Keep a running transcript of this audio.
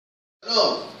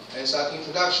No. And sa ating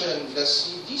introduction,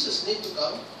 does Jesus need to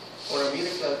come for a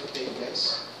miracle to take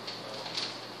place?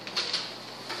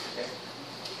 Okay.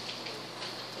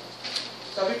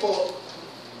 Sabi po,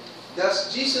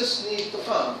 does Jesus need to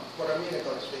come for a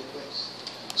miracle to take place?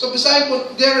 So, besides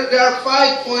po, there are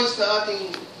 5 points na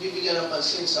ating bibigyan ng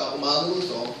pansin sa umagang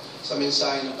ito sa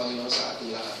mensahe ng Panginoon sa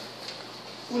ating lahat.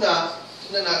 Una,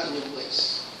 tingnan natin yung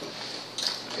place.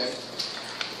 Okay?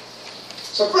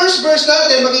 Sa first verse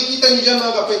natin, makikita niyo dyan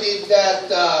mga kapatid that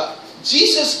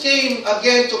Jesus came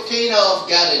again to Cana of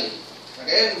Galilee.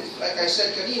 Again, like I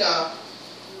said kanina,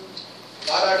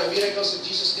 what are the miracles that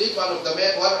Jesus did? One of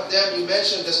them you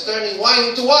mentioned, the turning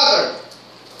wine into water.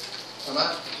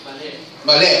 Tama?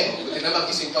 Mali. Buti naman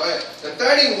gising pa kayo. The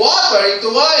turning water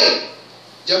into wine.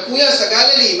 Diyan po yan sa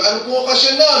Galilee. Ano po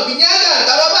okasyon noon? Binyagan.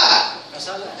 Tama ba?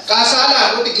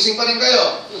 Kasalan. Buti gising pa rin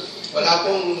kayo. Wala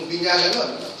pong binyagan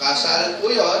noon. Kasalan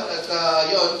po yun. At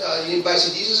in-invite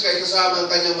si Jesus kahit kasama ang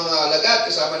kanyang mga alagad,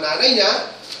 kasama nanay niya.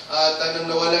 At nang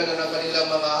nawalan na ng kanilang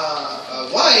mga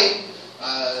wine,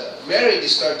 Mary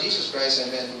disturbed Jesus Christ and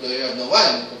then they have no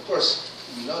wine. Of course,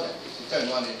 we know that. It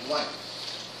turned wine into wine.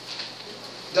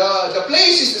 The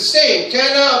place is the same,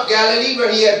 Cana of Galilee,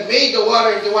 where he had made the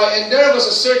water into wine, and there was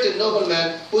a certain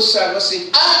nobleman whose son was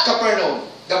sick at Capernaum.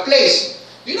 The place.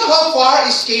 Do you know how far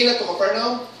is Cana to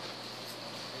Capernaum?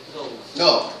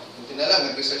 No. Hindi na lang,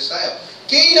 nag-research tayo.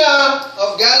 Cana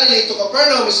of Galilee to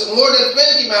Capernaum is more than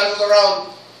 20 miles,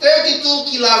 around 32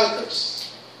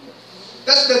 kilometers.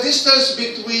 That's the distance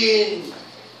between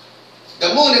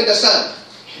the moon and the sun.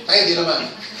 Ay, hindi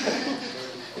naman.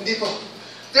 Hindi po.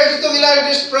 32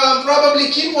 kilometers from probably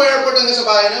Kimpo Airport hanggang sa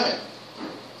bahay namin.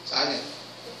 Saan yan?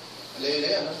 Malayo na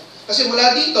yan. Kasi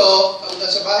mula dito, hanggang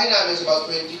sa bahay namin is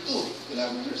about 22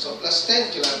 kilometers. So plus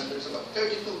 10 kilometers, about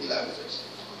 32 kilometers.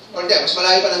 Or hindi, mas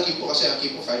malayo pa ng Kimpo kasi ang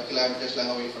Kimpo 5 kilometers lang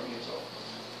away from here. So,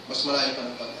 mas malayo pa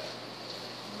ng Pampanga.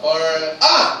 Or,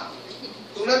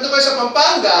 kung nandun kayo sa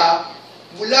Pampanga,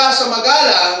 mula sa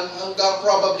Magalang hanggang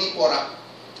probably Porac.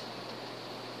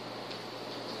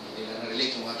 Hindi na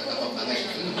relate yung mga taga-Pampanga.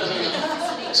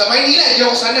 Sa Maynila, hindi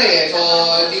ako sanay eh. So,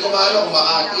 hindi ko maano kung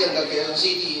Makati hanggang Quezon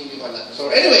City, hindi ko alam. So,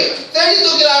 anyway,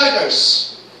 32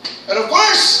 kilometers. And of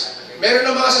course, meron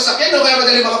ng mga sasakyan na kaya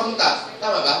madali makapunta.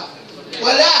 Tama ba?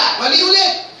 Wala! Mali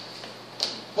ulit!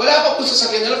 Wala pa po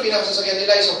sasakyan nila. Pinakasasakyan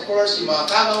nila is of course yung mga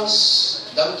camels,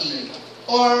 donkey,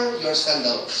 or your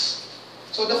sandals.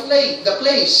 So the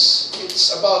place,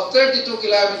 it's about 32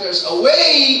 kilometers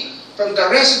away from the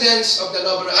residence of the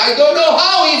nobleman. I don't know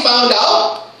how he found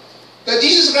out that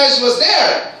Jesus Christ was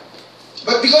there.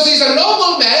 But because he's a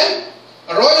nobleman,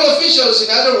 a royal official,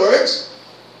 in other words,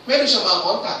 meron siyang mga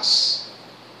contacts.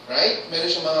 Right?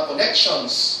 Meron siyang mga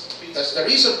connections. That's the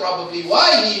reason probably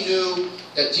why he knew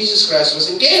that Jesus Christ was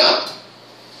in Cana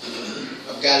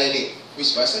of Galilee,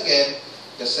 which was again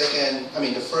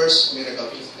the first miracle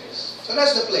taking place. So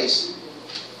that's the place.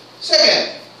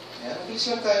 Second, please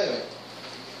lang tayo eh.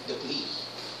 The plea.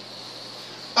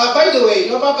 By the way,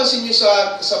 mapapansin niyo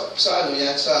sa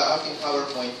aking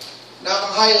PowerPoint,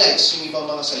 naka-highlights yung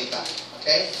ibang mga salita.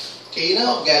 Okay?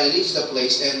 Cana of Galilee is the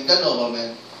place and the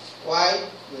nobleman. Why?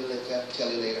 We'll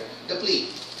tell you later. The plea.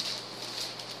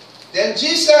 Then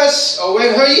Jesus,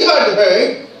 when he had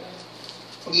heard,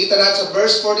 pagkita natin sa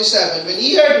verse 47, when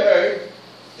he had heard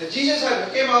that Jesus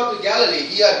came out to Galilee,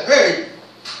 he had heard,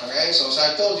 okay, so as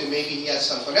I told you, maybe he had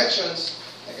some connections,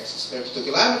 I guess it's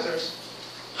 32 kilometers.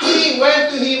 He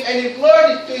went to him and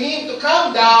implored to him to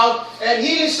come down and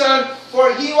heal his son,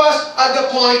 for he was at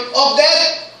the point of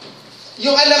death.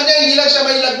 Yung anak niya, hindi lang siya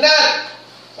may lagnat.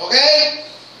 Okay?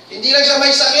 Hindi lang siya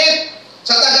may sakit.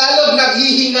 Sa Tagalog,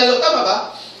 naghihingalo. Tama ba?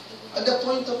 At the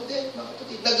point of death, mga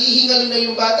kapatid. Naghihingalo na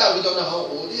yung bata. We don't know how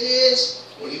old he is,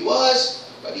 or he was,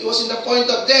 but he was in the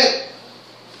point of death.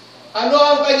 Ano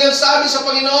ang kanyang sabi sa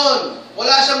Panginoon?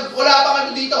 Wala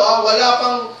pang dito, wala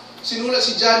pang sinulat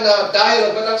si John na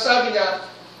dialogue, but ang sabi niya,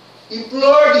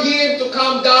 implored him to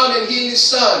come down and heal his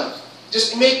son.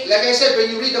 Just like I said,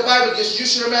 when you read the Bible, just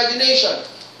use your imagination.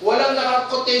 Walang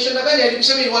naka-quotation na ganyan, ibig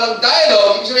sabihin, walang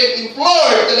dialogue, ibig sabihin,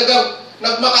 implored, talagang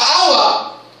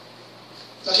nagmakaawa,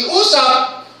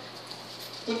 nakiusap,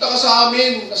 punta ka sa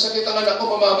amin, nasakit ang anak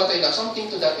ko, mamamatay na. Something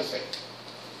to that effect.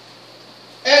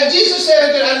 And Jesus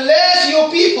said, unless you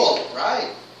people,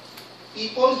 right?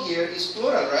 People here is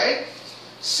plural, right?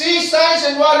 See signs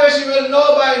and wonders, you will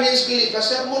know by means believe.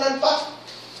 Nasermonan pa.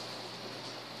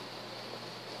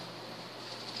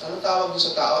 Anong tawag doon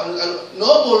sa tao?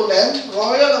 Nobleman,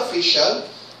 royal official,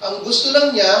 ang gusto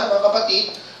lang niya, mga kapatid,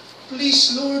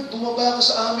 please Lord, bumaba ka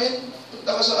sa amin.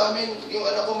 Punta ka sa amin, yung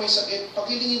anak ko may sakit,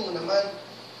 pakilingin mo naman.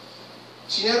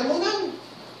 Sinermonan.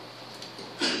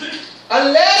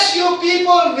 Unless you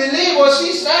people believe or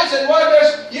see signs and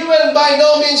wonders, you will by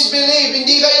no means believe.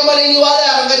 Hindi kayo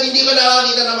maniniwala hanggang hindi ko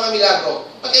nakakita ng mga milagro.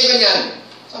 Ba't kayo ganyan?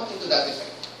 Something to that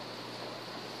effect.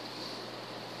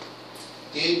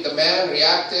 Did the man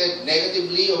reacted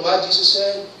negatively on what Jesus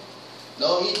said?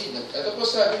 No, he didn't. Ito po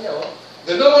sabi niya, oh.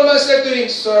 The nobleman said to him,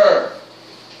 Sir,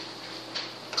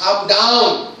 come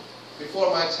down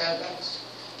before my child dies.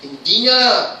 Hindi niya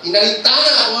inalita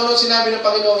na kung ano sinabi ng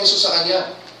Panginoong Yesus sa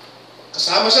kanya.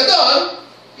 Kasama siya doon,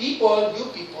 people, you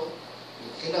people,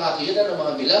 kaya nakakita ng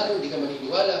mga milagro, hindi ka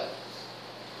maniniwala.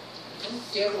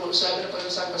 Kaya kung ano sabi ng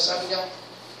Panginoon, sabi niya,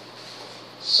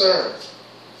 Sir,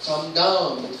 come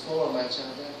down before my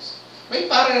child dies. May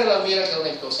parallel miracle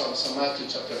na ito sa Matthew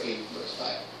chapter 8, verse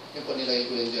 5. Yung po nilagay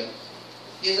ko yun dyan.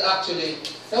 Is actually,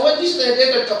 now when Jesus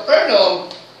entered Capernaum,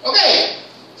 okay,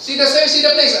 see the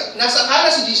place. Nasa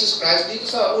kala si Jesus Christ dito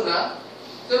sa una,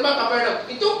 ito naman Capernaum.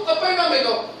 Ito Capernaum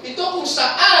ito kung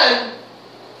saan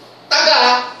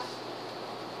taga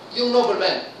yung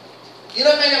nobleman. Yun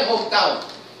ang kanyang hometown.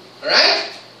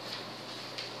 Alright?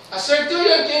 A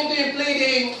centurion came to him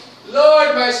pleading,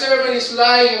 Lord, my servant is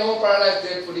lying at home paralyzed,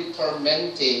 dreadfully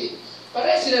tormented.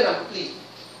 Pareha sila ng plea.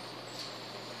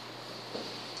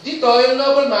 Dito, yung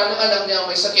nobleman, ang anak niya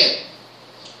may sakit.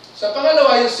 Sa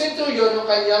pangalawa, yung centurion, yung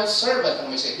kanyang servant ang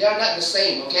may sakit. They are not the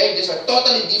same, okay? These are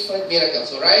totally different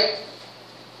miracles, alright?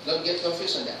 Don't get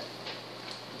confused on that.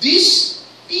 These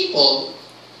people,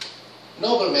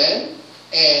 nobleman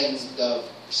and the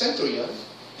centurion,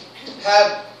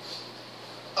 have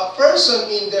a person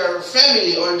in their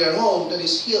family or in their home that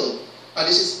is healed.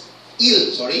 This is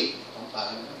ill, sorry.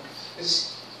 This is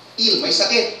ill, may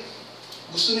sakit.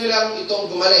 Gusto nilang itong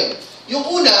gumaling. Yung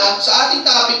una, sa ating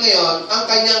topic ngayon, ang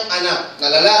kanyang anak na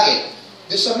lalaki.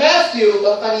 Doon sa Matthew,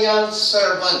 ang kanyang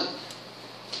servant.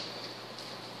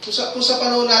 Kung sa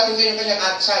panahon natin ngayon, yung kanyang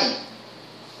atsay.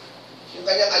 Yung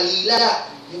kanyang alila.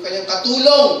 Yung kanyang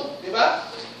katulong. Di ba?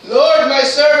 Lord, my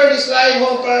servant is lying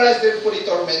home paralyzed, fully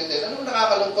tormented. Anong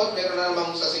nakakalungkot? Meron na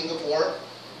namang sa Singapore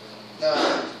na,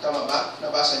 tama ba?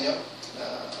 Nabasa nyo?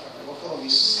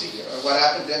 He's sick. What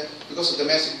happened then? Because of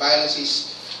domestic violence,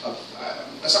 he's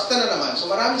nasaktan na naman. So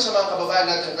marami sa mga kababayan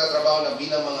natin nagtatrabaho na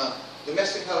bilang mga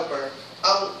domestic helper,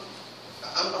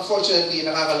 unfortunately,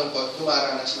 nakakalungkot,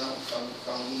 dumaranas ng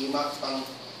pang-hihimak,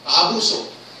 pang-aabuso.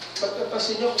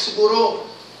 Pagpapasin nyo, siguro,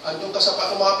 yung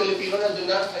kasapat ng mga Pilipino nandun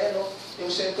na, ayan o,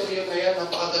 yung centurion na yan,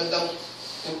 napakagandang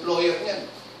employer niyan.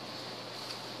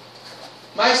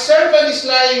 My servant is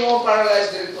lying home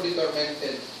paralyzed, dreadfully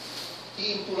tormented.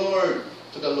 He implored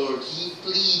to the Lord. He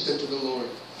pleaded to the Lord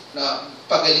na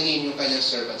pagalingin yung kanyang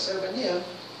servant. Servant niya,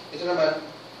 ito naman,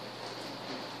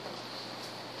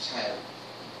 child.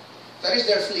 That is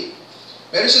their plea.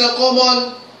 Meron silang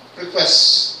common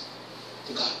request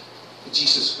to God, to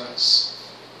Jesus Christ.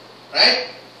 Right?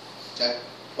 That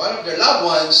one of their loved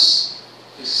ones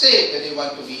is sick that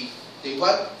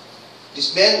these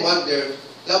men want their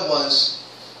loved ones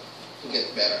to get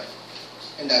better.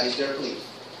 And that is their plea.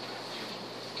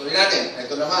 Tuloy natin.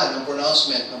 Ito naman ang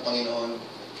pronouncement ng Panginoon.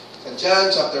 Sa John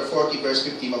chapter 40 verse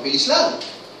 50, mabilis lang.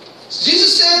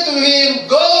 Jesus said to him,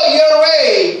 Go your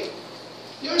way.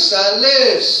 Your son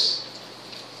lives.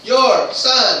 Your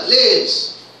son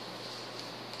lives.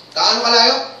 Kaano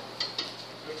kalayo?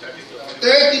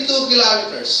 32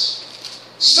 kilometers.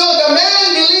 So the man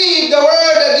believed the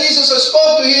word that Jesus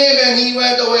spoke to him and he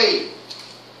went away.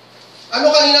 Ano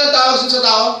kanina ang tawag sa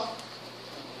tao?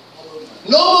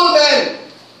 Nobleman.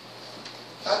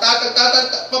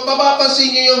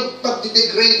 Mapapansin niyo yung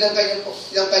pag-degrade ng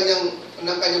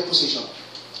kanyang position.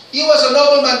 He was a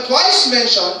nobleman twice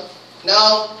mentioned,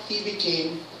 now he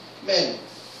became man.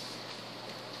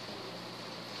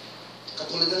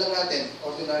 Katulad na lang natin,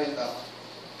 ordinary tao.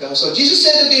 So Jesus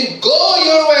said to him, Go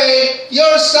your way,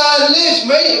 your son lives.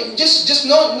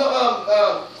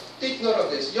 Take note of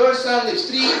this. Your son lives.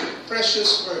 3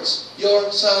 precious words.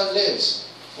 Your son lives.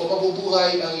 O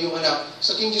mabubuhay ang iyong anak.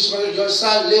 Sa King James Version, your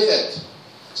son liveth.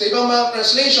 Sa ibang mga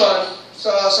translation,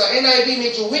 sa NIV,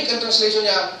 medyo weak ang translation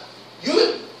niya, you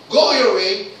go your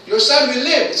way, your son will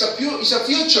live. It's a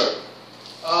future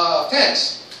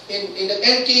tense. In the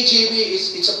NKJV,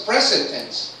 it's a present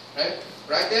tense. Right?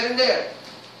 Right there and there.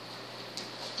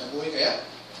 Nabuhay kaya?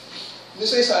 Doon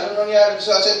sa isa, ano nangyari?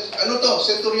 Ano to?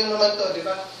 Centurion naman to, di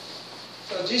ba?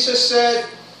 So Jesus said,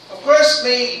 of course,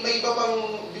 may iba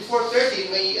pang before 30,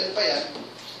 may ano pa yan,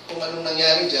 kung anong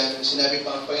nangyari dyan, sinabi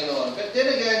pa ang Panginoon. But then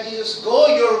again, Jesus,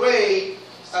 go your way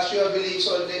as you have believed,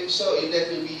 so that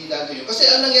will be done to you. Kasi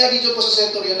ang nangyari dyan po sa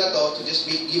centurion na to, to just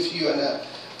give you a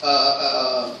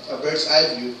bird's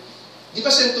eye view, Di ba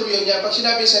centurion niya? Pag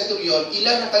sinabi centurion,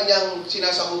 ilan ang kanyang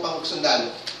sinasakupang sundalo?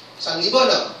 1,000,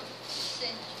 no?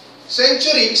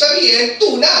 Century, ibig sabihin,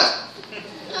 2 na.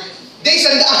 Di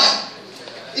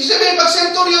 100. Ibig sabihin, pag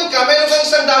centurion ka, mayroon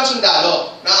kang 100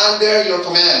 sundalo na under your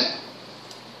command.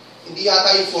 Hindi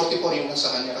yata yung 44 yung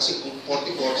nasa kanya. Kasi kung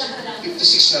 44,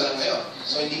 56 na lang ngayon.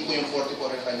 So, hindi po yung 44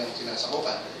 yung kanyang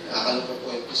sinasakupan. Nakakalupot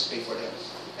po yung please pay for them.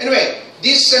 Anyway,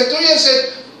 this centurion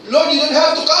said, Lord, you don't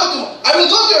have to come to me. I will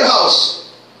go to your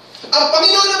house. Ang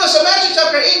Panginoon naman sa Matthew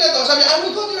chapter 8 na to, sabi, I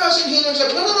will go to your house and heal your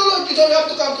servant. No, Lord, you don't have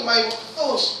to come to my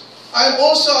house. I am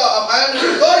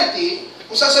authority.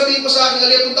 Kung sasabihin ko sa aking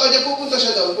alila, punta ka dyan, pupunta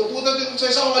siya doon. Pupunta dito sa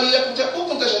isang alila,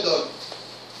 pupunta siya doon.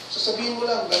 Sasabihin mo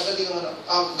lang,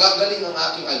 gagaling ang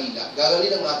aking alila.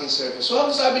 Gagaling ang aking servant. So,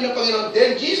 ang sabi ng Panginoon,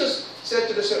 then Jesus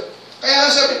said to the servant, kaya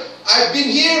nga sabi, I've been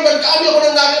here, but kami ako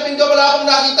nang nakita, hindi wala akong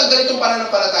nakita ganitong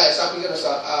pananampalataya. Sabi nga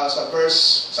sa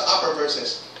upper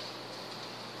verses.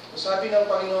 Sabi ng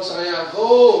Panginoon sa kanya,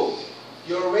 go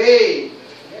your way.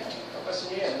 Kapasin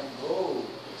niyo yan. Go.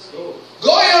 Let's go.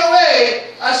 Go your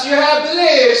way as you have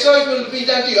believed, so it will be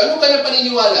done to you. Anong kanyang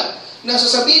paniniwala?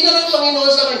 Nasasabihin na ng Panginoon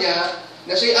sa kanya,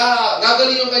 na siya,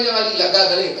 gagaling yung kanyang alila,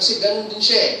 gagaling. Kasi ganun din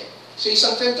siya. Siya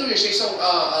isang centurion, siya isang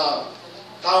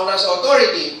tao nasa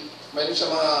authority, mayroon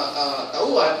siya mga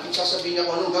tauhan, kung sasabihin niya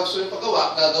kung anong gusto yung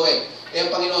paggawa, gagawin. Eh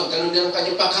ang Panginoon, ganun din ang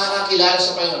kanyang pagkakakilala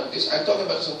sa Panginoon. I'm talking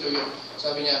about the centurion.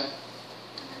 Sabi niya,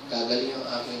 gagaling ang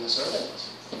aking servant.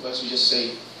 Because you just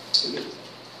say,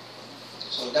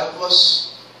 so that was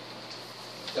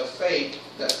the faith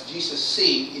that Jesus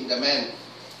see in the man,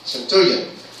 centurion.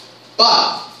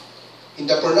 But, in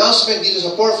the pronouncement dito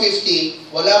sa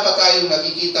 450, wala pa tayong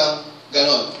nakikitang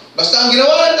ganon. Basta ang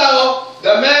ginawa ng tao,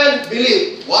 the man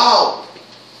believed. Wow!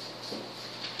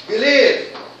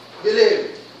 Believe.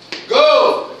 Believe.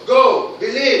 Go.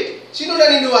 Believe. Sino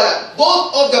naniniwala?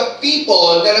 Both of the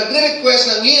people na nagre-request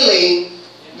ng healing,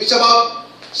 which about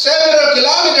several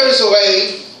kilometers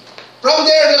away from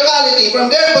their locality, from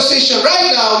their position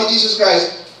right now with Jesus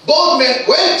Christ, both men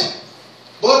went.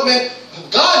 Both men have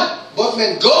gone. Both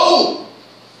men go.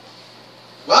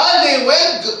 While they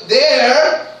went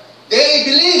there, they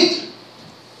believed.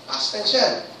 Past tense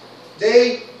yan.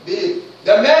 They believed.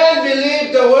 The man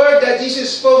believed the word that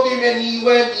Jesus spoke to him and he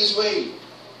went his way.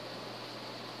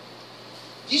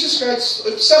 Jesus Christ,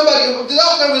 if the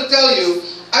doctor will tell you,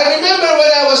 I remember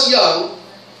when I was young,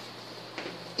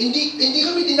 hindi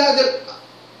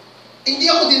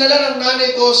ako dinala ng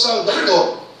nanay ko sa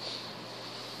doktor.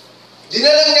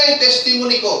 Dinala niya yung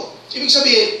testimony ko. Ibig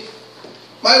sabihin,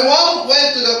 my mom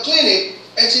went to the clinic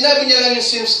and sinabi niya lang yung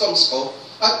symptoms ko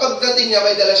at pagdating niya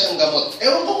may dala siyang gamot.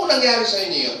 Ewan ko kung nangyari sa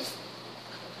inyo yun.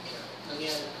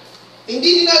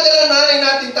 Hindi dinadala nanay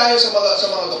natin tayo sa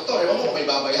mga doktor. Ewan ko kung may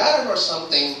babayaran or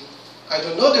something. I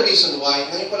don't know the reason why.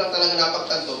 Ngayon ko lang talaga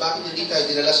napagtanto, bakit hindi tayo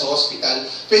dinala sa hospital?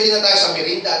 Pwede na tayo sa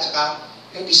merinda at saka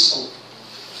yung disco.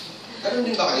 Ganun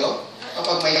din ba kayo?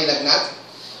 Kapag may nilagnat?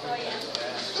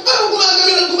 Parang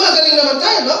gumagaling naman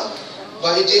tayo, no?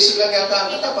 Bali Jason lang yata ang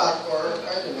katapat or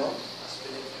I don't know.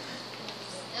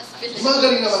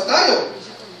 Gumagaling naman tayo.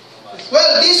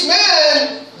 Well, this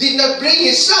man did not bring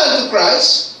his son to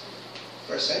Christ.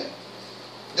 First time.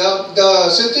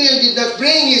 The centurion did not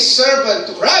bring his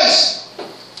servant to Christ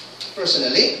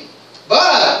personally.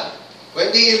 But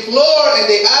when they implore and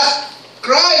they ask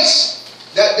Christ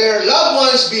that their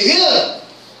loved ones be healed,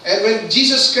 and when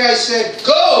Jesus Christ said,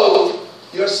 go,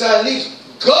 your son lives,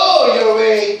 go your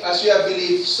way as you have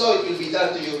believed, so it will be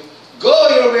done to you. Go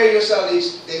your way, your son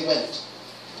lives. They went.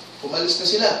 Pumalis na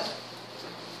sila.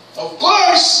 Of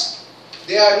course,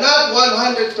 they are not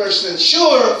 100%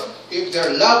 sure if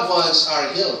their loved ones are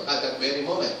healed at that very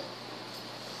moment.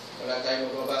 Wala tayong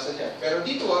magbabasa dyan. Pero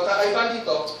dito, ang kakaiba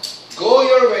dito, go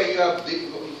your way,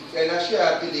 and as you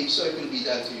have believed, so it will be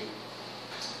done to you.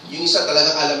 Yung isa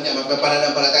talagang alam niya,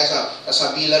 magpapananampalataya sa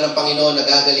sabila ng Panginoon na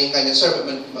gagaling kanyang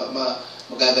servant,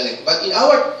 magagaling. But in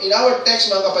our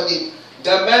text, mga kapatid,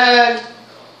 the man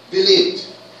believed.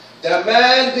 The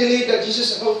man believed that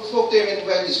Jesus spoke to him and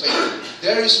went his way.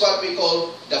 There is what we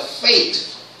call the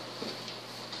faith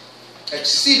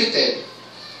exhibited.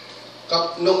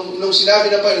 Nung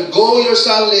sinabi na pa, go, your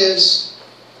son lives,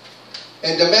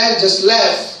 and the man just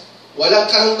left, walang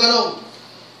tanong-tanong.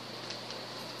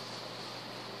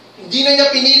 Hindi na niya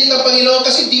pinilit ang Panginoon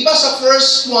kasi di ba sa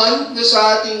first one,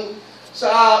 sa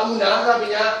una,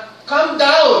 sabi niya, come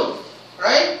down.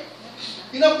 Right?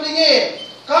 Tinapli niya eh.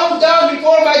 Come down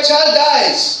before my child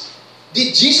dies.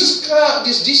 Did Jesus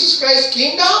Christ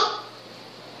came down?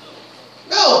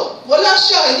 No. Wala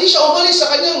siya. Hindi siya umalis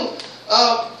sa kanyang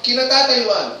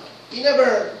kinatatayuan. He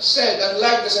never said,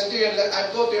 unlike the centurion,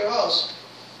 I'll go to your house.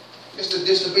 There's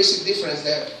the basic difference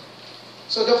there.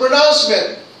 So the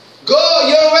pronouncement, go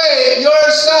your way, your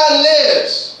son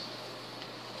lives.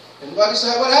 And what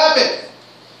happened?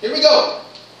 Here we go.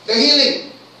 The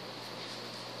healing.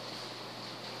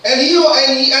 And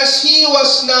as he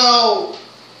was now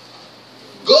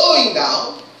going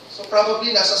down, so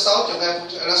probably nasa south yung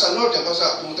nasa north yung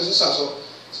pumunta sa south. So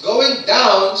it's going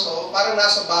down, so parang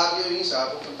nasa Baguio yung isa,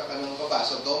 pupunta ka ng baba.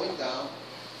 So going down,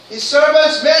 his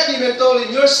servants met him and told him,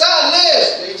 your son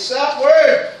lives. The exact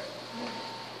word.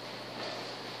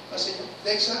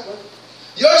 The exact word.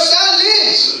 Your son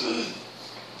lives.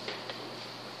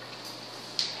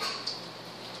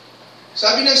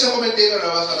 Sabi ng isang commentator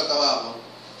na sa natawa ako,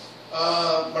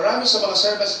 marami sa mga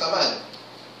servants naman,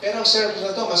 pero ang servant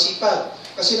na to masipag.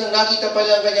 Kasi nang nakita pa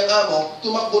niya ang kanyang amo,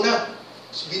 tumakbo na.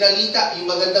 Binalita, yung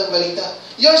magandang balita.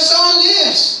 Your son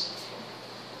lives!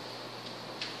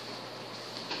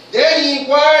 Then he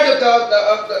inquired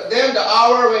of them the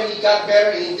hour when he got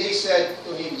better, and they said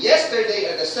to him,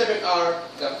 yesterday at the 7th hour,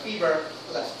 the fever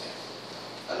left him.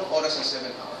 Anong oras ang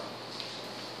 7th hour?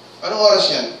 Anong oras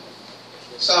yan?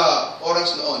 Sa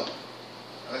oras noon.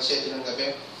 Alas 7 ng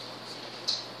gabi.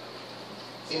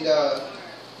 In the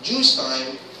Jews'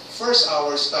 time, first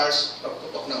hour starts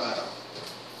pagputok ng araw.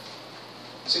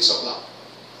 6 o'clock.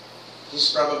 This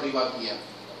is probably 1 p.m.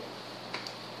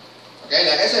 Okay,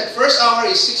 like I said, first hour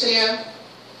is 6 a.m.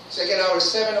 Second hour is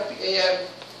 7 a.m.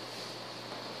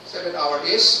 7th hour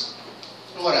is,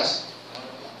 anong oras?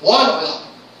 1 o'clock.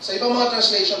 Sa ibang mga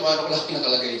translation, 1 o'clock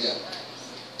nakalagay dyan.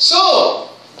 So,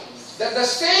 the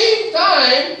same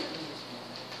time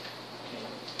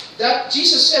that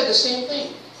Jesus said the same thing.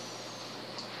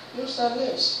 Your son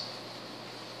lives.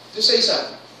 To say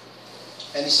son.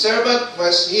 And his servant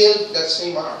was healed that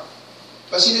same hour.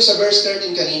 Pasin sa verse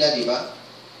 13 kanina, di ba?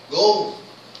 Go,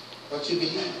 what you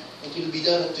believe, and it will be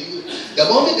done unto you. The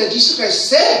moment that Jesus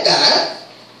Christ said that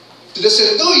to the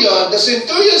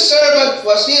centurion's servant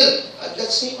was healed at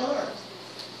that same hour.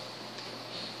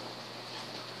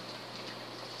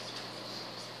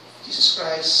 Jesus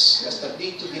Christ does not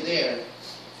need to be there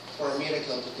for a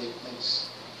miracle to take place.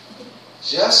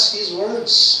 Just His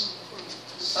words.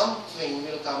 Something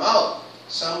will come out.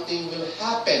 Something will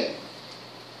happen.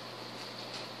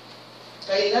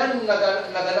 Kailan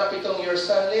naganap itong your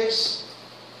son lives?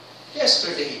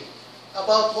 Yesterday,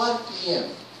 about 1 p.m.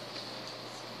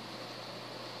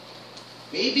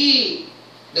 Maybe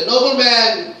the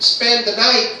nobleman spent the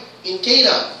night in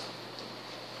Cana.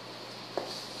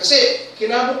 Kasi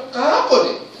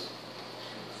kahapon eh.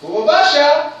 Bumaba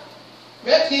siya,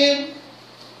 met him,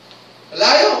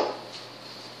 malayo.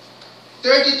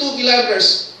 32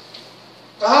 kilometers.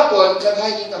 Kahapon,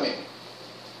 nag-hiking kami.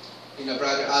 Ina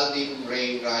Brother Aldin,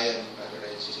 Ray, Ryan, Brother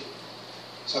Ray,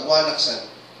 sa Buanaksan.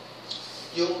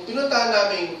 Yung pinuntahan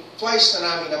namin, twice na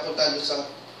namin napuntahan doon sa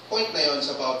point na yon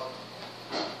sa about,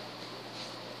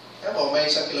 may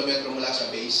 1 kilometro mula sa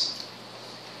base.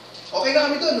 Okay na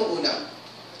kami doon noong una.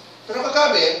 Pero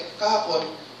kahapon,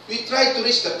 we tried to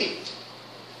reach the peak.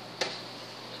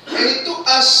 And it took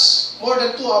us more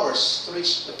than 2 hours to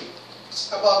reach the peak. It's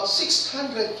about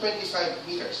 625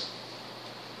 meters.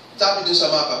 Sabi doon sa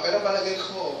mapa, pero malagay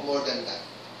ko more than that.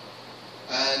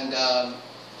 And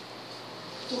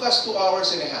it took us 2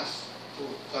 hours and a half to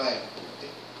climb.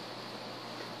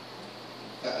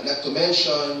 Not to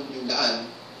mention yung daan.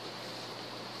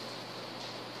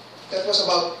 That was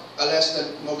about less than,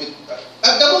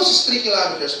 at the most is 3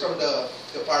 kilometers from the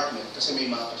apartment kasi may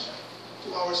mapa siya.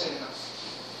 2 hours and a half.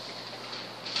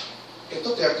 Ito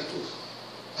 32.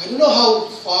 I don't know how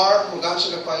far kung gaano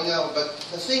siya nagpahinga, but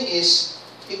the thing is,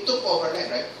 it took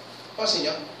overnight, right? Pansin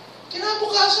niyo?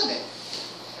 Kinabukasan eh.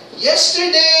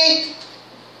 Yesterday,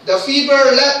 the fever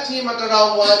left him at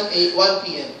around 1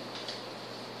 p.m.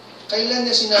 Kailan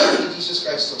niya sinabi ni Jesus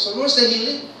Christ? So where's the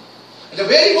healing? At the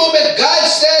very moment God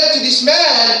said to this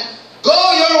man, go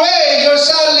your way, your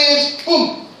son lives,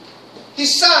 boom!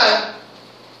 His son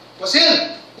was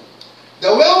healed.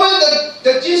 The moment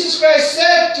that Jesus Christ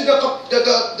said to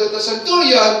the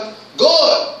centurion, go,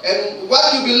 and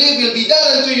what you believe will be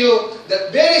done unto you,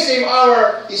 that very same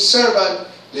hour, his servant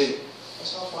lived.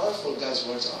 That's how powerful God's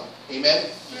words are. Amen?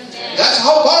 Amen. That's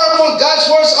how powerful God's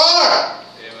words are.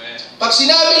 Amen. Pag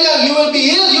sinabi niya, you will be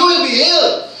healed, you will be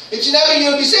healed. If sinabi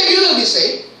you will be saved, you will be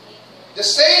saved. The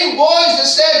same voice that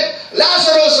said,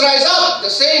 Lazarus, rise up.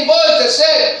 The same voice that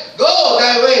said, go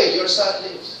thy way, your son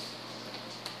lives.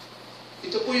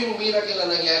 Ito po yung miracle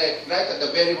na nangyari right at the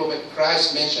very moment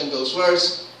Christ mentioned those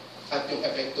words at yung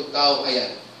epekto tao,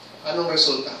 ayan. Anong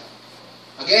resulta?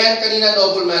 Again, kanina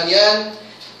nobleman yan,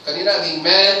 kanina naging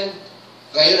man,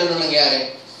 Ngayon, ano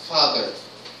nangyari? Father.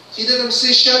 See the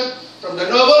transition from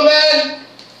the nobleman,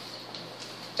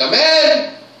 the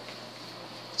man.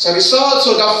 As a result,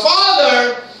 so the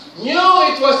father knew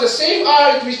it was the same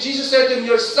hour at which Jesus said to him,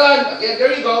 your son, again,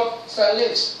 there you go, son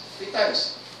lives. 3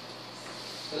 times.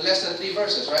 In less than 3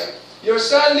 verses, right? Your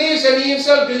son lives and he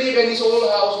himself believed in his whole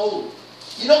household.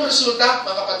 Yun ang resulta,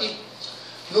 mga kapatid.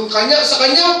 Sa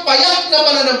kanyang payak na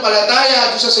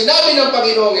pananampalataya, sa sinabi ng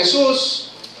Panginoong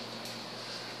Yesus,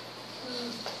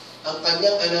 ang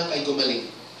kanyang anak ay gumaling.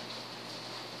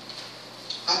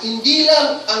 At hindi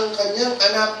lang ang kanyang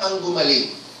anak ang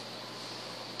gumaling.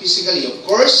 Physically, of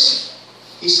course,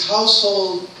 his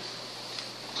household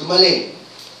gumaling.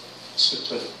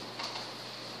 Spiritually.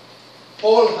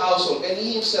 Whole household. And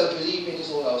he himself believed in his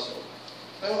whole household.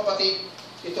 Ay mga kapatid,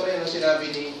 ito rin ang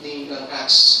sinabi ng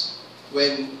Acts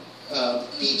when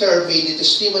Peter made the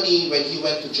testimony when he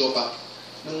went to Joppa.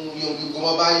 Nung yung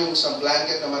gumaba yung isang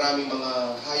blanket na maraming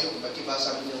mga hayop, iba't iba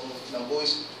sabi ng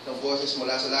voices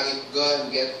mula sa langit, go and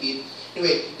get it.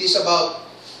 Anyway, this is about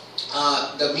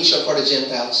the mission for the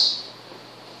Gentiles.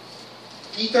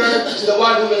 Peter is the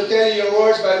one who will tell you your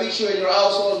words by which you and your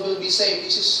household will be saved.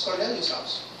 This is Cornelius'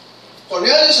 house.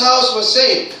 Cornelius' house was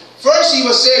saved. First, he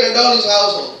was saved and now his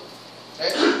household.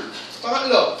 Right?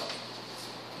 Pangatlo,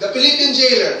 the Philippian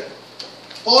jailer,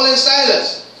 Paul and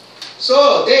Silas.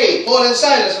 So, Paul and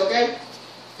Silas, okay?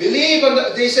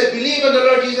 They said, believe on the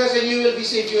Lord Jesus and you will be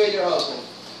saved, you and your household.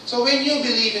 So, when you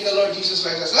believe in the Lord Jesus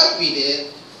Christ, like we did,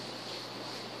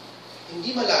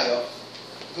 hindi malayo,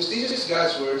 because this is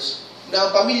God's words, na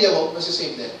ang pamilya mo,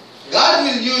 masasave din. God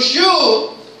will use you,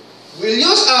 will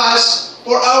use us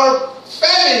for our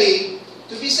family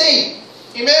to be saved.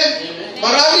 Amen? Amen.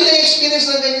 Marami na experience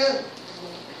na ganyan.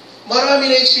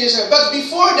 Marami na experience na. But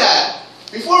before that,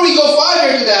 before we go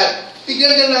farther to that,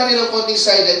 tignan natin ang konting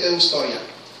side ng storya.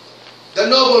 The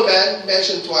nobleman,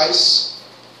 mentioned twice.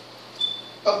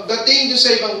 Pagdating doon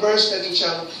sa ibang verse, natin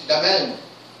siyang the man,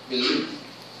 believe.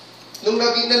 Nung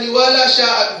naniwala siya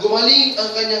at gumaling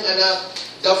ang kanyang anak,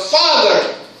 the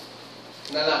father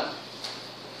na lang.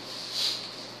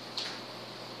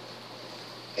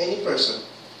 Any person,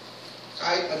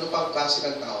 kahit ano pang klase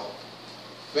ng tao,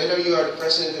 whether you are the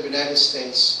President of the United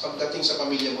States, pagdating sa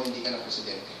pamilya mo, hindi ka na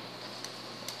presidente.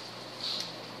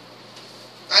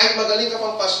 Kahit magaling ka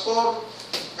pang pastor,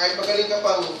 kahit magaling ka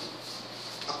pang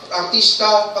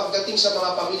artista, pagdating sa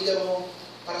mga pamilya mo,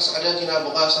 para sa kanilang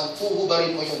kinabukasan,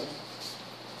 puhubarin mo yun.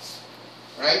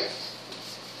 Right?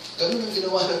 Ganun ang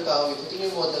ginawa ng tao ito. Tingnan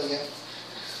yung model niya.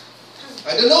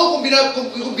 I don't know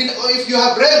if you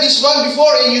have read this one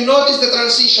before and you notice the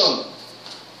transition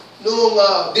nung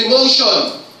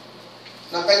demotion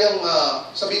ng kanyang,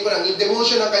 sabihin ko lang, yung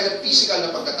demotion ng kanyang physical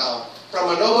na pagkatao. From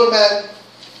a nobleman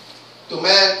to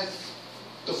man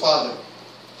to father.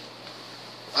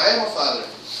 I am a father.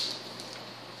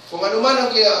 Kung ano man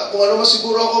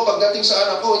siguro ako pagdating sa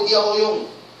anak ko, hindi ako yung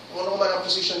kung ano man ang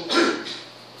position ko.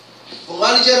 Kung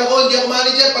manager ako, hindi ako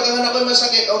manager. Pag ang anak ko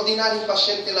masakit, ordinaryong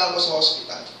pasyente lang ako sa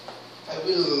hospital. I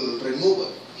will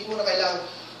remove it. Hindi mo na kailangan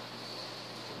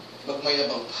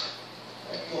magmayabang pa.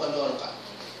 Right? Kung ano ka.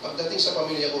 Pagdating sa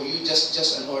pamilya ko, you just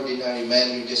an ordinary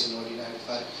man, you're just an ordinary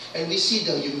father. And we see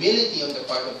the humility on the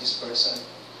part of this person.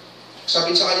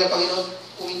 Sabi sa kanya, Panginoon,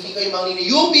 kung hindi kayo mangingi,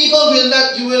 if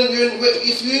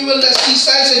you will not see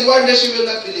signs and wonders, you will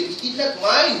not believe. He did not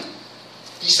mind.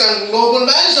 He's a nobleman,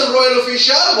 he's a royal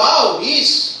official. Wow,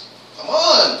 he's, come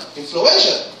on,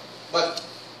 influential. But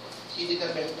he did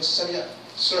not make. Basta sabi niya,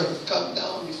 sir, come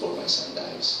down before my son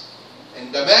dies. And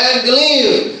the man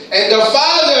believed. And the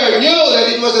father knew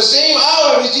that it was the same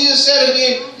hour which Jesus said to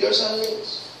him, your son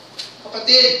lives.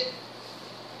 Kapatid,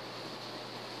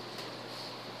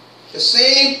 the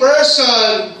same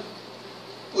person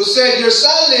who said, your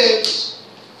son lives,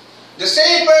 the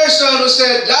same person who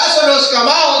said, Lazarus, come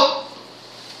out,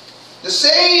 the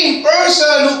same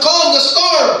person who calmed the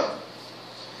storm,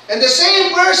 and the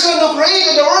same person who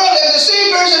created the world, and the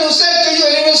same person who said to you,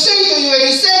 and he will say to you, and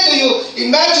he said to you, in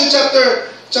Matthew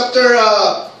chapter 11,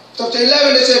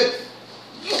 it said,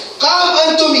 come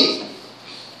unto me,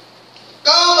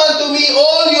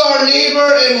 all you are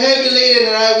labor and heavy laden,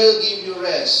 and I will give you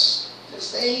rest. The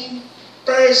same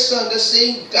person, the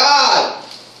same God.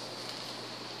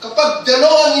 Kapag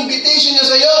ang invitation niya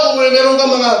sa iyo, kung meron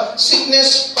kang mga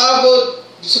sickness, pagod,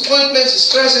 disappointments,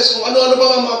 stresses, kung ano-ano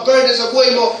pa mga burdens sa buhay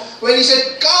mo, when He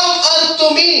said, come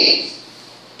unto me,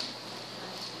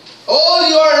 all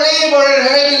your labor and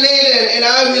heavy laden, and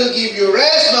I will give you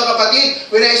rest, mga kapatid.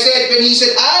 When He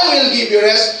said, I will give you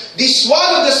rest, this is one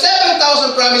of the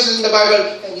 7,000 promises in the Bible,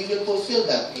 and He will fulfill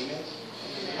that. Amen?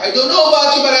 I don't know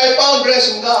about you, but I found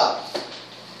rest in God.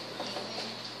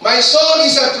 My soul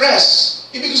is at rest.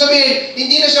 Ibig sabihin,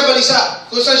 hindi na siya balisa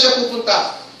kung saan siya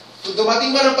pupunta. Kung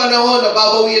dumating man ang panahon na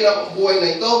babawiin ang buhay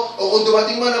na ito, o kung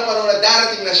dumating man ang panahon na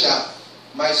darating na siya,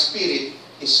 my spirit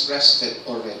is rested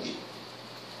already.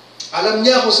 Alam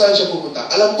niya kung saan siya pupunta.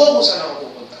 Alam ko kung saan ako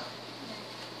pupunta.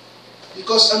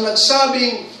 Because ang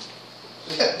nagsabing,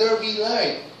 let there be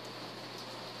light.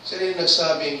 Siya rin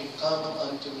nagsabing, come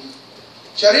unto me.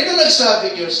 Siya rin ang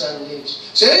nagsabing, your son lives.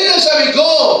 Siya rin ang nagsabing,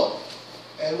 go!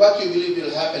 And what you believe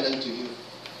will happen unto you.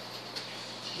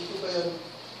 Hindi ba yan?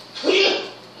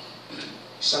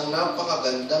 Isang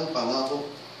napakagandang pangako.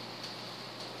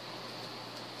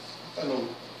 Tanong,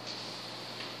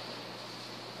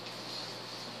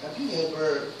 have you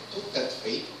ever took that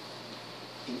faith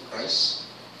in Christ?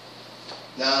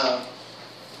 Na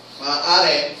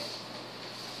maaari,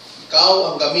 ikaw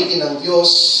ang gamitin ng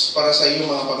Diyos para sa iyong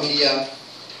mga pamilya,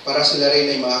 para sila rin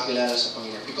ay makakilala sa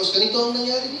Panginoon. Because ganito ang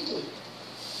nangyari dito.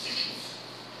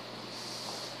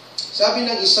 Sabi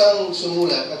ng isang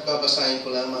sumulat, at babasahin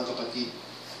ko lang mga kapatid,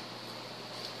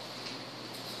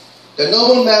 the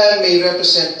nobleman may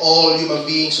represent all human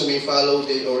beings who may follow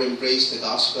or embrace the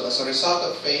gospel. As a result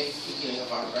of faith, healing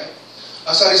occurs, right?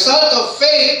 As a result of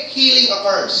faith, healing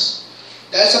occurs.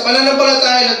 Dahil sa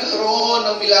pananampalataya, nagkaroon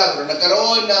ng milagro,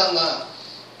 nagkaroon ng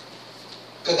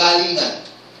kagalingan.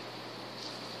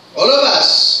 All of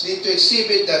us need to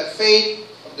exhibit that faith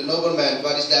of the nobleman.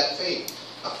 What is that faith?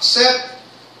 Accept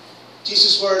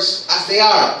Jesus' words as they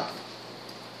are,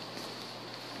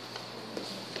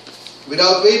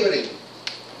 without wavering.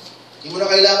 Hindi mo na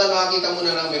kailangan makakita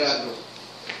muna ng milagro.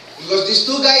 Because these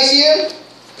two guys here,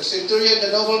 the centurion,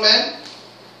 the nobleman,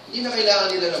 hindi na kailangan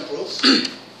nila ng proof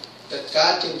that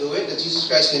God can do it, that Jesus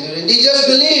Christ can do it. And they just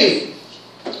believe.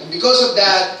 And because of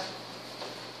that,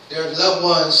 their loved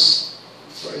ones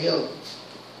were healed.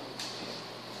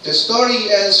 The story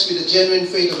ends with the genuine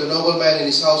faith of the nobleman and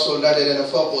his household rather than a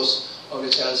focus on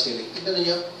the child's healing. Tignan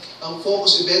niyo, ang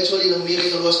focus eventually ng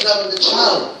miracle was not on the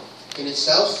child in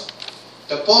itself.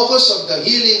 The focus of the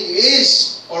healing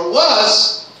is, or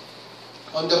was,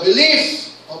 on the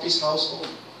belief of his household.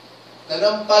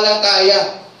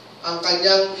 Nanampalataya ang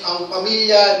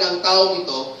pamilya ng taong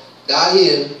ito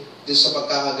dahil doon sa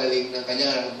pagkakagaling ng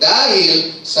kanyang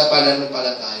dahil sa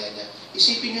pananampalataya niya.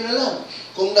 Isipin niyo na lang,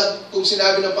 kung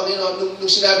sinabi ng Panginoon,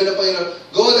 nung sinabi ng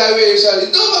Panginoon, go thy way yourself,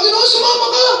 ito, Panginoon, sumama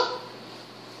ka!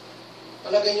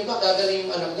 Palagay niyo ba, gagaling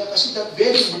yung anak niya? Kasi that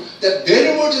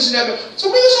very word na sinabi,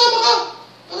 sabi niyo, sama ka!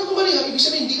 Ano gumaling? Ibig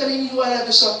sabihin, hindi ka naniniwala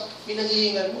doon sa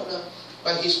pinanghihingan mo na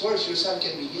by his words, your son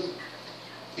can be healed.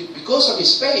 Because of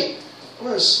his faith, of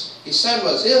course, his son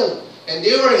was healed. And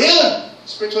they were healed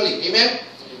spiritually. Amen?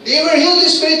 They were healed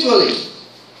spiritually.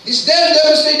 This then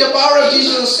demonstrates the power of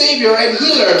Jesus as Savior and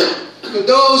Healer to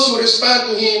those who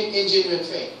respond to Him in genuine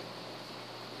faith.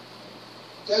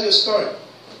 Tell you a story.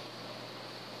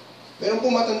 Meron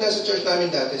pong matanda sa church namin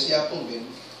dati, si Apong Ben.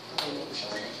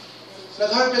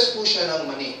 Nag-harvest po siya ng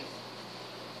mani.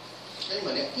 Ay,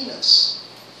 mani, peanuts.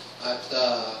 At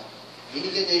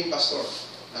binigyan niya yung pastor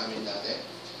namin dati.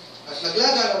 At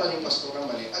naglaga naman yung pastor ng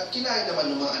mani. At kinain naman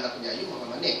ng mga anak niya yung mga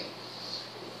mani.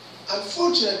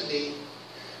 Unfortunately,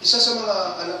 isa sa mga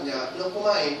anak niya, nung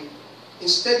kumain,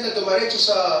 instead na dumaretso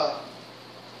sa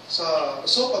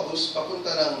esophagus,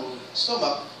 papunta ng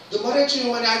stomach, dumaretso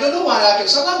yung mani. I don't know what happened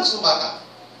sa lungs ng bata.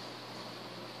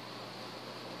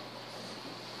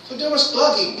 So there was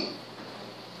clogging.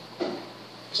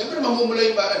 Siyempre, mamumula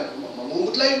yung bata.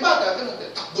 Mamumutla yung bata.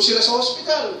 Takbo sila sa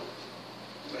hospital.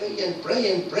 Pray and pray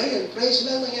and pray and pray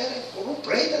sila nangyari. Puro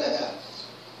pray talaga.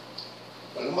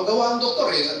 Walang magawa ang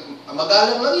doktor eh.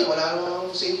 Magalang lang yun. Wala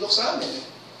namang saintlock sa amin eh.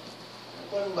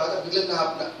 Ako yung bata, biglang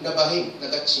nabahing,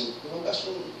 nagatsing. Lumagas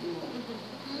yung...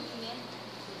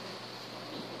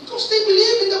 Because they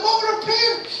believe in the power of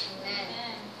prayer.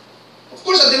 Of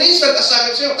course, at the instant,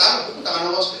 asagad sa'yo, pupunta ka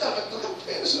ng hospital.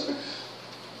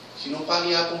 Sinumpa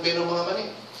niya akong Ben ng mga mani.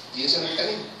 Hindi na siya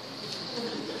nagtanim.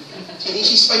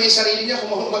 Sinisis pa niya yung sarili niya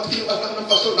kung mahumatay yung anak ng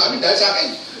pastor namin dahil sa akin.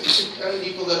 Pero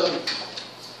hindi po gano'n.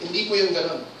 Hindi po yung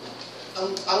gano'n.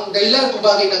 Ang dahilan kung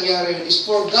bakit nangyari yun is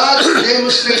for God to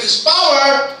demonstrate His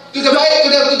power to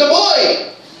the boy.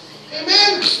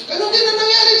 Amen? Ganon din ang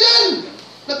nangyari dyan.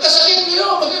 Nagkasakit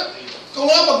kayo. Kung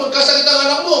nga, pag magkasakit ang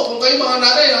anak mo, kung kayo mga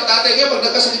nanay, ang tatay kayo, pag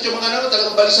nagkasakit yung mga anak mo,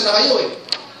 talagang balisan na kayo eh.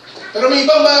 Pero may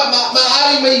ibang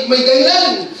maaaring may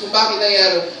dahilan kung bakit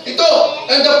nangyari. Ito,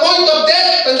 and the point of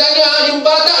death, tandaan nyo ha, yung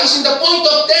bata is in the point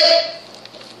of death.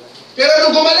 Pero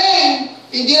nung gumaling,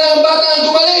 hindi na ang bata ang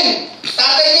gumaling.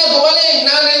 Tatay niya gumaling,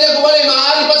 nanay niya gumaling,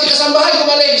 maaari pa si kasambahay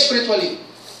gumaling spiritually.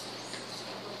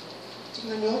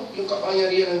 Tingnan nyo, yung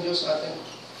kapangyarihan ng Diyos sa atin.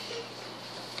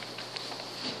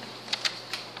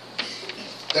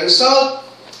 The result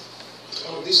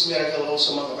of this miracle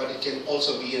also, mga kapatid, can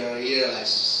also be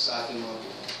realized sa ating mga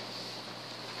buhay.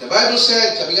 The Bible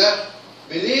said, sabi nga,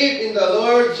 believe in the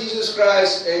Lord Jesus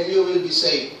Christ and you will be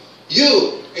saved.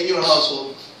 You and your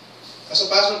household. As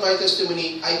a pastor of my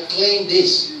testimony, I claim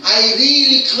this. I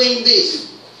really claim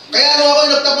this. Kaya nung ako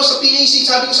nagtapos sa PAC,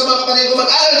 sabi ko sa mga kapatid ko,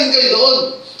 mag-aral din kayo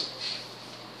doon.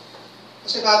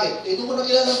 Kasi bakit? Doon ko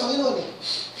nakilala ng Panginoon eh.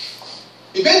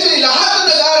 Eventually, lahat na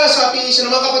nag-aaral sa PAC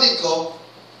ng mga kapatid ko,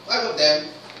 5 of them,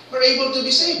 were able to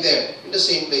be saved there, in the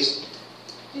same place.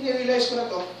 Hindi-realize ko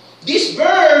na to. This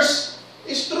verse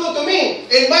is true to me,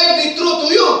 and might be true to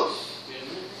you.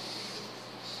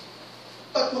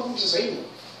 Ba't mag-umisa sa inyo?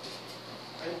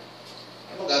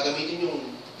 Ano gagamitin yung,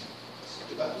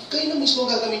 diba? Kayo na mismo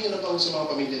gagamitin ng Panginoon sa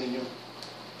mga pamilya ninyo.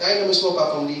 Kayo na mismo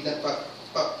gagamitin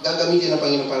ng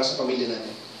Panginoon para sa pamilya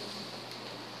natin.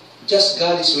 Just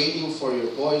God is waiting for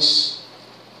your voice,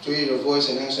 to hear your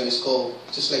voice and answer His call.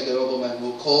 Just like the Nobleman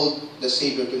who called the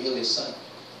Savior to heal his son.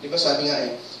 Diba sabi nga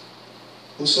eh,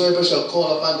 whosoever shall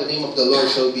call upon the name of the Lord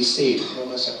shall be saved.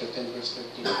 Romans chapter 10 verse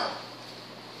 13.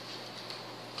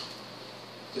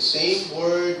 The same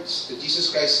words that Jesus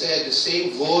Christ said, the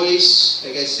same voice,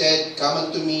 like I said, come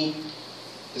unto me.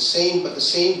 The same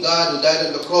God who died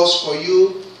on the cross for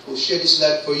you, who shed His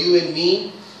blood for you and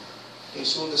me. And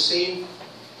so the same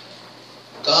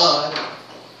God,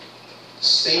 the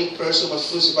same person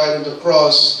was crucified on the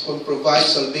cross, who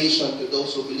provides salvation to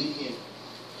those who believe Him.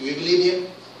 Do you believe Him?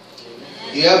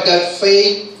 Amen. You have that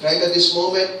faith right at this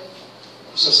moment.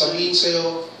 Sasabihin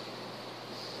sa'yo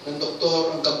ng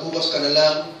doktor, ang bukas ka na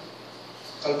lang,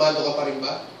 kalmado ka pa rin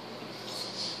ba?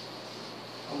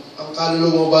 Ang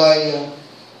kaluluwa mo ba ay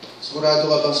sigurado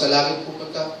ka bang sa langit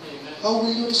pupunta? How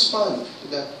will you respond to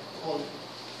that call?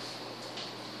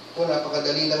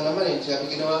 Napakadali lang naman eh. Sabi,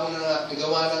 ginawa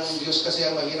ng Diyos kasi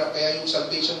ang mahirap, kaya yung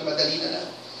salvation na madali na lang.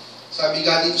 Sabi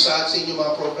nga dito sa inyong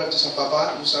mga program sa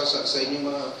Papa, sa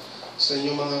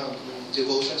inyong mga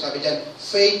devotion, sabi dyan,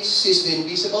 faith sees the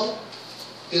invisible,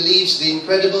 believes the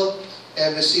incredible,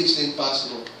 and receives the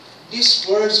impossible. These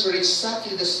words were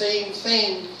exactly the same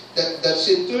thing that the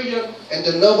centurion and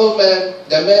the nobleman,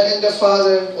 the man and the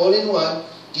father, all in one,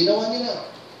 ginawa nila.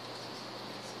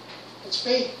 It's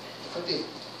faith. Okay.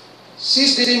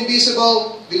 Sees the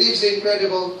invisible, believes the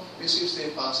incredible, receives the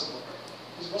impossible.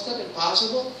 Was that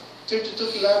impossible? 32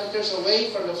 kilometers away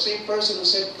from the same person who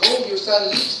said, go, your son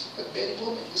lives. That very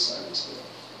moment, the son is there.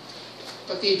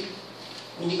 Kapatid,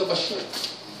 hindi ka pa sure.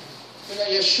 Kung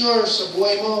sure sa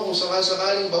buhay mo, kung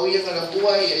sakaling bawian ka ng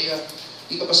buhay, ay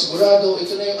hindi ka pa sigurado,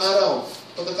 ito na yung araw,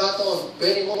 pagkakataon,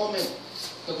 very moment,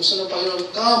 na gusto ng Panginoon,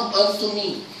 come unto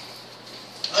me.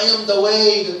 I am the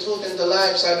way, the truth, and the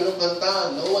life. Sabi ng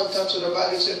kanta, no one comes to the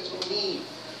Father except through me.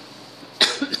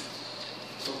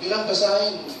 So bilang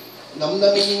basahin,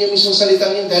 namnamin ninyo mismong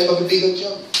salitang yun dahil mabibigat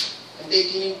yun. And they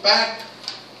can impact,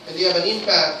 and they have an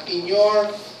impact in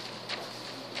your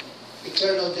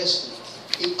eternal destiny.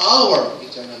 In our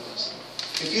eternal destiny.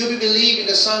 If you believe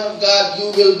in the Son of God, you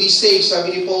will be saved,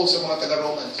 sabi ni Paul sa mga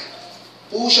taga-Romans.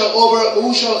 Who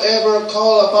shall ever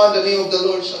call upon the name of the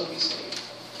Lord shall be saved.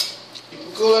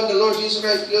 Call on the Lord Jesus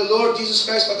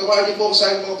Christ, patawarin po sa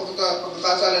aking mga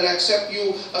pagkakasala and accept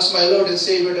you as my Lord and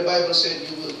Savior. The Bible said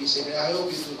you will be saved. And I hope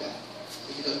you do that.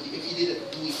 If you didn't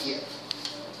do it yet.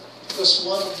 Because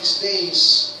one of these days,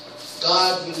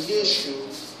 God will use you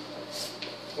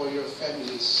for your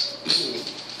family's healing.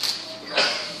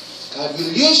 God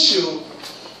will use you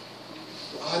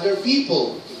to other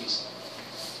people to be saved.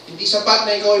 Hindi sapat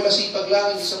na ikaw ay masipag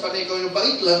lang, hindi sapat na ikaw ay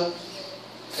bait lang.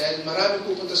 Dahil maraming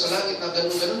pupunta sa langit na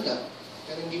ganun-ganun lang.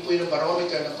 Pero hindi po yun ang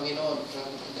barometer ng Panginoon.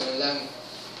 Maraming pupunta ng langit.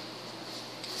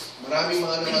 Maraming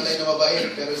mga namatay na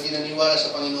mabait pero hindi naniwala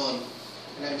sa Panginoon.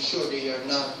 And I'm sure they are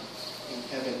not in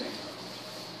heaven.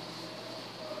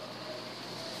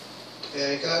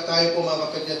 Kaya tayo po mga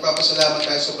kapatid, nagpapasalamat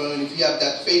tayo sa Panginoon. If you have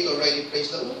that faith already,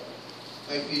 praise the Lord.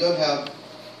 If you don't have,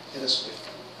 let us pray.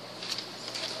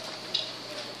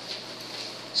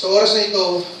 Sa oras na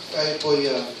ito, tayo po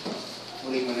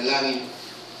muling manalangin.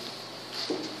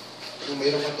 Kung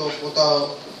mayroon ka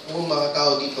kung mga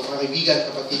tao dito, kaibigan,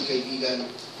 kapatid, kaibigan,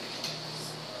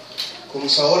 kung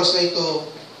sa oras na ito,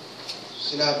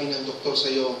 sinabi ng doktor sa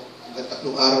iyo, hanggang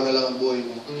 3 araw na lang ang buhay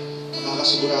mo,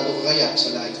 makakasigurado ka kaya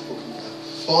sa lahat ka pupunta.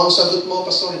 Kung ang sagot mo,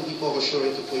 Pastor, hindi po ako sure,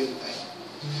 ito po yung time.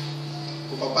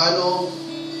 Kung paano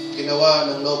ginawa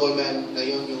ng nobleman na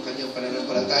yun yung kanyang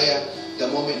pananampalataya, the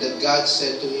moment that God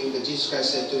said to him, that Jesus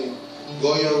Christ said to him,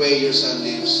 go your way, your son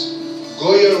lives.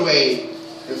 Go your way,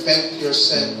 repent your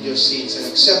sins, and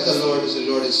accept the Lord as the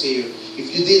Lord and Savior.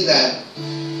 If you did that,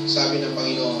 sabi ng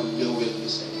Panginoon, you will be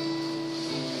saved.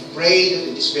 pray that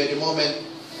in this very moment,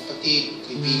 kapatid,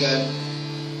 kaibigan,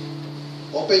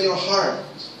 open your heart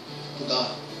to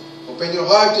God. Open your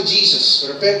heart to Jesus.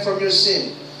 Repent from your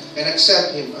sin and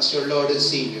accept Him as your Lord and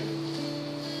Savior.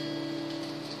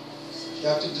 You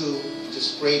have to do,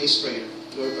 just pray this prayer.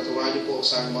 Lord, patawarin niyo po ako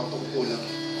sa aking mga pagkukulang.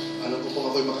 Alam ko po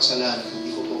ako'y makasalanan.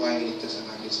 Hindi ko po kaya iligtas ang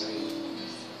aking sarili.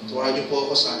 Patawarin niyo po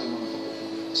ako sa aking mga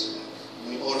pagkukulang kasalanan.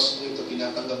 Ngayong oras po ito,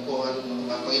 tinatanggap ko ang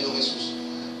mga Panginoong Jesus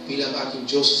bilang aking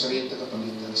Diyos sa sarili at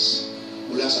tagapagligtas.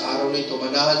 Mula sa araw na ito,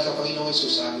 manahan ka, Panginoong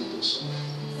Jesus, sa aking puso.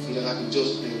 Bilang aking Diyos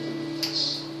sa sarili at tagapagligtas.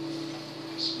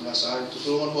 Mula sa araw,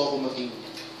 tutulungan mo ako maging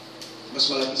mas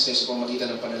malapit sa iyo sa pamagitan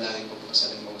ng panalangin ko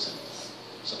pagkasalang mga salita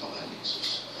sa pangalan ni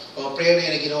Jesus. O prayer na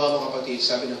yan na ginawa mo, kapatid,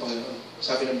 sabi ng Panginoon,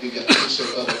 sabi ng Biblia, you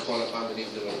should call upon the name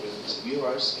of the Lord. You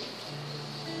are saved.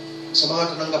 Sa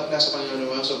mga tananggap na sa Panginoon,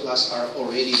 the ones of us are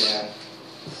already there.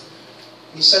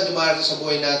 Minsan dumarating sa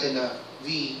buhay natin na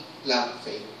we lack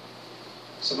faith.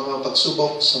 Sa mga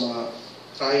pagsubok, sa mga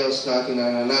trials na ating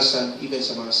naranasan, even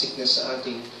sa mga sickness sa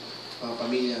ating mga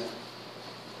pamilya,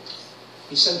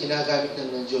 minsan ginagamit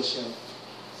ng Diyos yan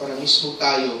para mismo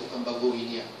tayo ang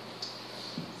baguhin niya.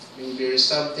 Maybe there is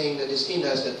something that is in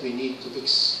us that we need to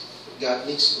fix, that God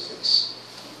needs to fix.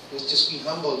 Let's just be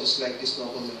humble, just like this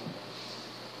nobleman.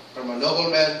 From a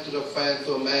nobleman to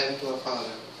a man to a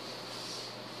father.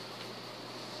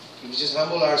 If we just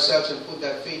humble ourselves and put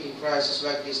that faith in Christ, just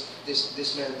like this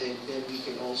man, then we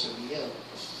can also be healed.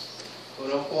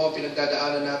 Kung ano po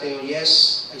pinagdadaanan natin yung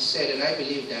yes, I said and I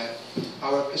believe that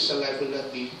our Christian life will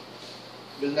not be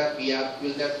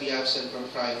absent from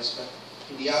trials, but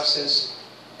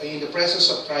in the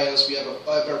presence of trials, we have an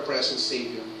ever-present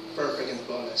Savior, perfect and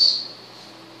flawless.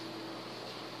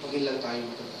 Maging lang tayo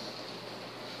matanda.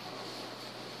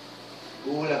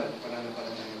 Buulang ang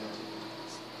pananampalataya natin.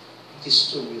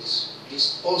 This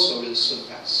also will soon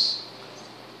pass.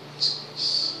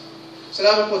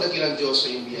 Salamat po, dakilang Diyos,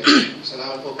 sa iyong biyaya.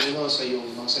 Salamat po, Panginoon, sa iyong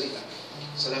mga salita.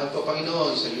 Salamat po,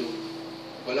 Panginoon, sa iyong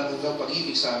walang hanggang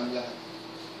pag-ibig sa amin lahat.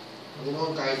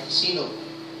 Panginoon, kahit sino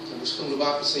na gustong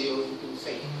lumapit sa iyo in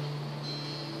faith,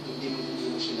 hindi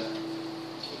mo sila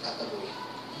itataboy.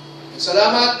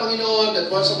 Salamat, Panginoon, that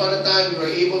once upon a time we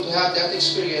were able to have that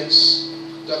experience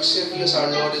to accept you as our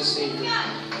Lord and Savior.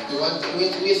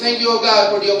 We thank you, O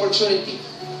God, for the opportunity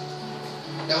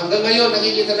na hanggang ngayon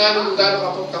nakikita namin kung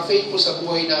gaano ka-faithful sa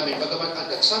buhay namin. Bagamat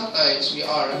at sometimes we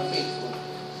are unfaithful.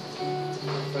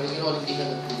 Panginoon, hindi ka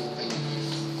nagtulong kayo.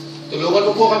 Tulungan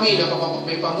mo po kami na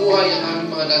may pamuhay ang aming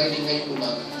mga narinig ngayong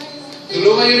umaga.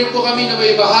 Tulungan niyo rin po kami na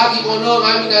may bahagi kung ano ang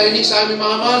aming narinig sa aming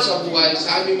mga mahal sa buhay,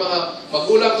 sa aming mga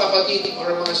magulang, kapatid, o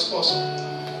mga esposa.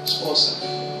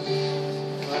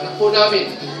 Mga anak po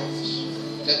namin,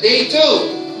 that they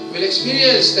too will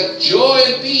experience that joy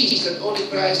and peace that only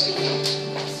Christ can give.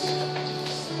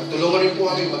 At tulungan rin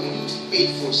po kami maging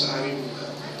faithful sa aming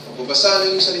pagbabasa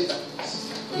ng iyong salita.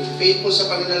 Maging faithful sa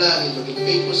pananalangin, maging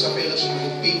faithful sa fellowship,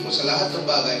 maging faithful sa lahat ng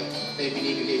bagay na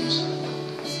ibinibigay mo sa amin.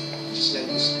 Just let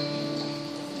us.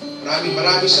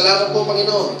 Maraming salamat po,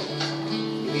 Panginoon.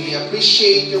 We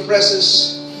appreciate your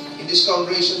presence in this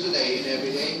congregation today and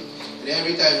every day and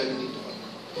every time na nandito kami.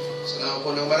 Salamat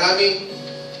po ng maraming.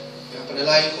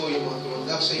 Panalangin ko yung mga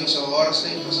tumanggap sa iyo sa oras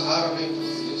na ito, sa araw na ito.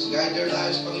 Just guide their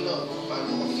lives, Panginoon, kung paano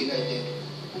mo kami ginaid din.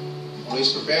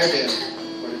 Always prepare them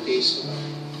for the days to come.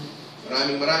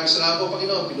 Maraming salamat po,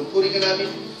 Panginoon. Pinupuri ka namin,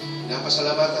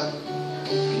 pinapasalamatan,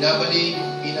 binabalik,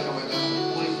 pinakamagandang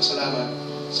pinupuri pasalamat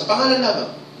sa pangalan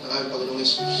lamang ng aming Panginoong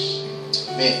Jesus.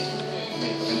 Amen.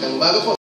 Magandang umaga po.